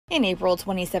In April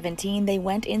 2017, they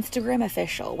went Instagram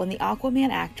official when the Aquaman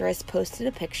actress posted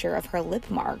a picture of her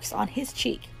lip marks on his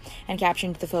cheek and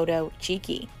captioned the photo,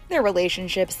 "Cheeky." Their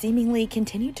relationship seemingly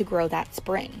continued to grow that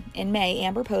spring. In May,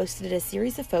 Amber posted a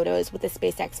series of photos with the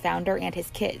SpaceX founder and his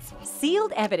kids.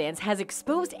 Sealed evidence has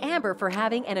exposed Amber for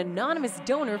having an anonymous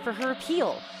donor for her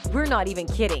appeal. We're not even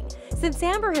kidding. Since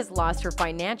Amber has lost her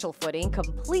financial footing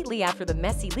completely after the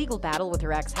messy legal battle with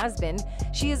her ex-husband,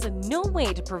 she has no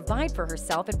way to provide for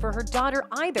herself and for her daughter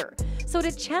either. So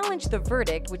to challenge the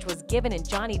verdict, which was given in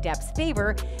Johnny Depp's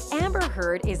favor, Amber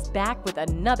Heard is back with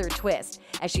another twist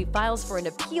as she files for an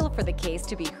appeal for the case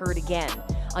to be heard again.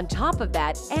 On top of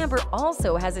that, Amber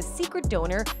also has a secret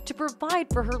donor to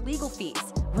provide for her legal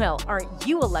fees. Well, aren't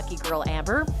you a lucky girl,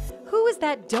 Amber? Who is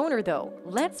that donor, though?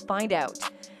 Let's find out.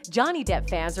 Johnny Depp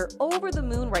fans are over the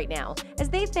moon right now as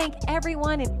they thank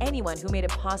everyone and anyone who made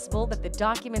it possible that the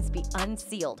documents be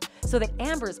unsealed so that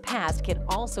Amber's past can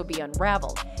also be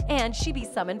unraveled and she be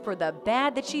summoned for the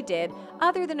bad that she did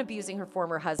other than abusing her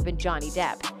former husband, Johnny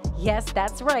Depp. Yes,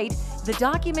 that's right. The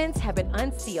documents have been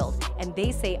unsealed and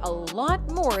they say a lot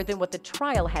more than what the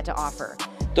trial had to offer.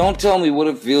 Don't tell me what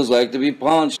it feels like to be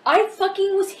punched. I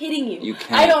fucking was hitting you. You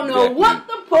can't. I don't know Becky. what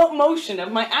the motion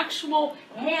of my actual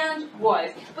hand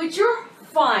was, but you're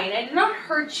fine. I did not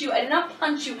hurt you. I did not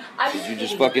punch you. Did you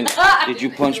just fucking... Did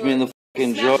you punch me in the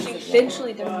fucking jaw?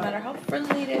 Eventually, doesn't matter how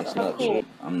friendly it is, That's how not cool. true.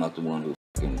 I'm not the one who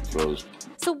fucking throws.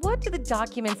 So what do the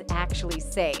documents actually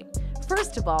say?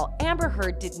 First of all, Amber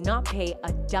Heard did not pay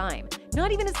a dime,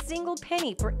 not even a single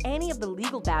penny for any of the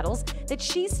legal battles that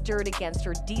she stirred against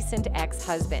her decent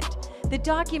ex-husband. The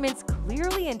documents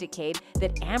clearly indicate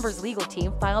that Amber's legal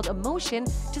team filed a motion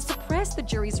to suppress the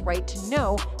jury's right to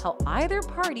know how either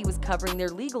party was covering their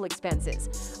legal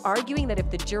expenses, arguing that if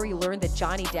the jury learned that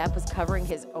Johnny Depp was covering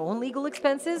his own legal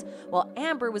expenses while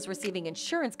Amber was receiving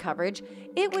insurance coverage,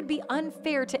 it would be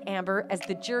unfair to Amber as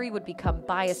the jury would become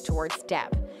biased towards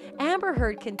Depp. Amber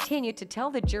Heard continued to tell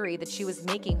the jury that she was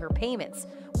making her payments.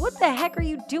 What the heck are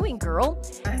you doing, girl?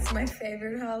 It's my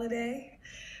favorite holiday.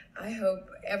 I hope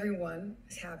everyone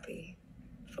is happy.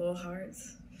 Full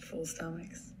hearts, full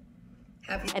stomachs.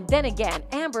 Happy. And then again,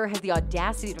 Amber has the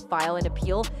audacity to file an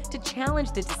appeal to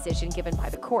challenge the decision given by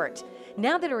the court.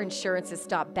 Now that her insurance has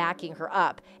stopped backing her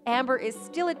up, Amber is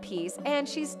still at peace and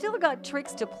she's still got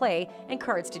tricks to play and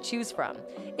cards to choose from.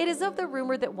 It is of the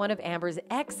rumor that one of Amber's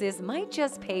exes might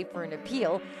just pay for an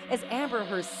appeal as Amber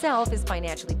herself is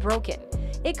financially broken.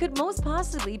 It could most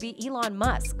possibly be Elon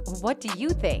Musk. What do you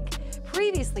think?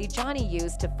 Previously, Johnny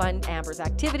used to fund Amber's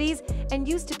activities and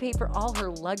used to pay for all her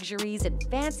luxuries and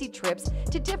fancy trips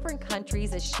to different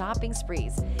countries as shopping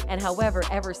sprees. And however,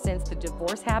 ever since the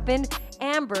divorce happened,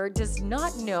 Amber does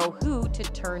not know who to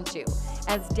turn to,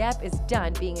 as Depp is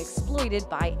done being exploited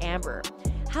by Amber.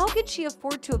 How could she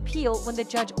afford to appeal when the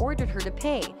judge ordered her to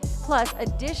pay, plus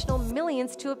additional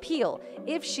millions to appeal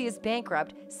if she is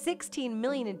bankrupt, $16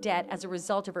 million in debt as a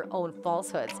result of her own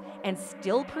falsehoods, and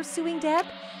still pursuing Depp?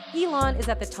 Elon is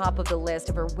at the top of the list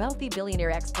of her wealthy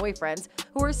billionaire ex-boyfriends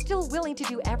who are still willing to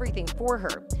do everything for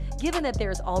her. Given that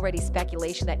there's already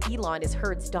speculation that Elon is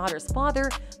Heard's daughter's father,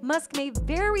 Musk may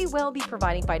very well be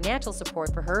providing financial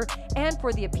support for her and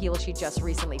for the appeal she just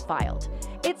recently filed.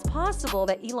 It's possible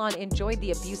that Elon enjoyed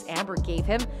the abuse Amber gave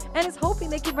him and is hoping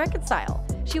they can reconcile.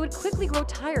 She would quickly grow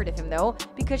tired of him, though,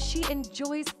 because she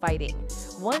enjoys fighting.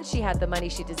 Once she had the money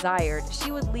she desired,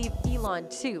 she would leave Elon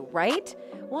too, right?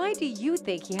 Why do you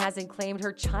think he hasn't claimed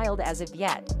her child as of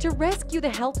yet? To rescue the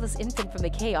helpless infant from the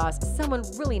chaos, someone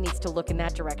really needs to look in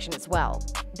that direction as well.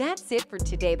 That's it for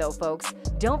today, though, folks.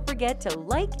 Don't forget to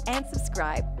like and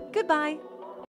subscribe. Goodbye.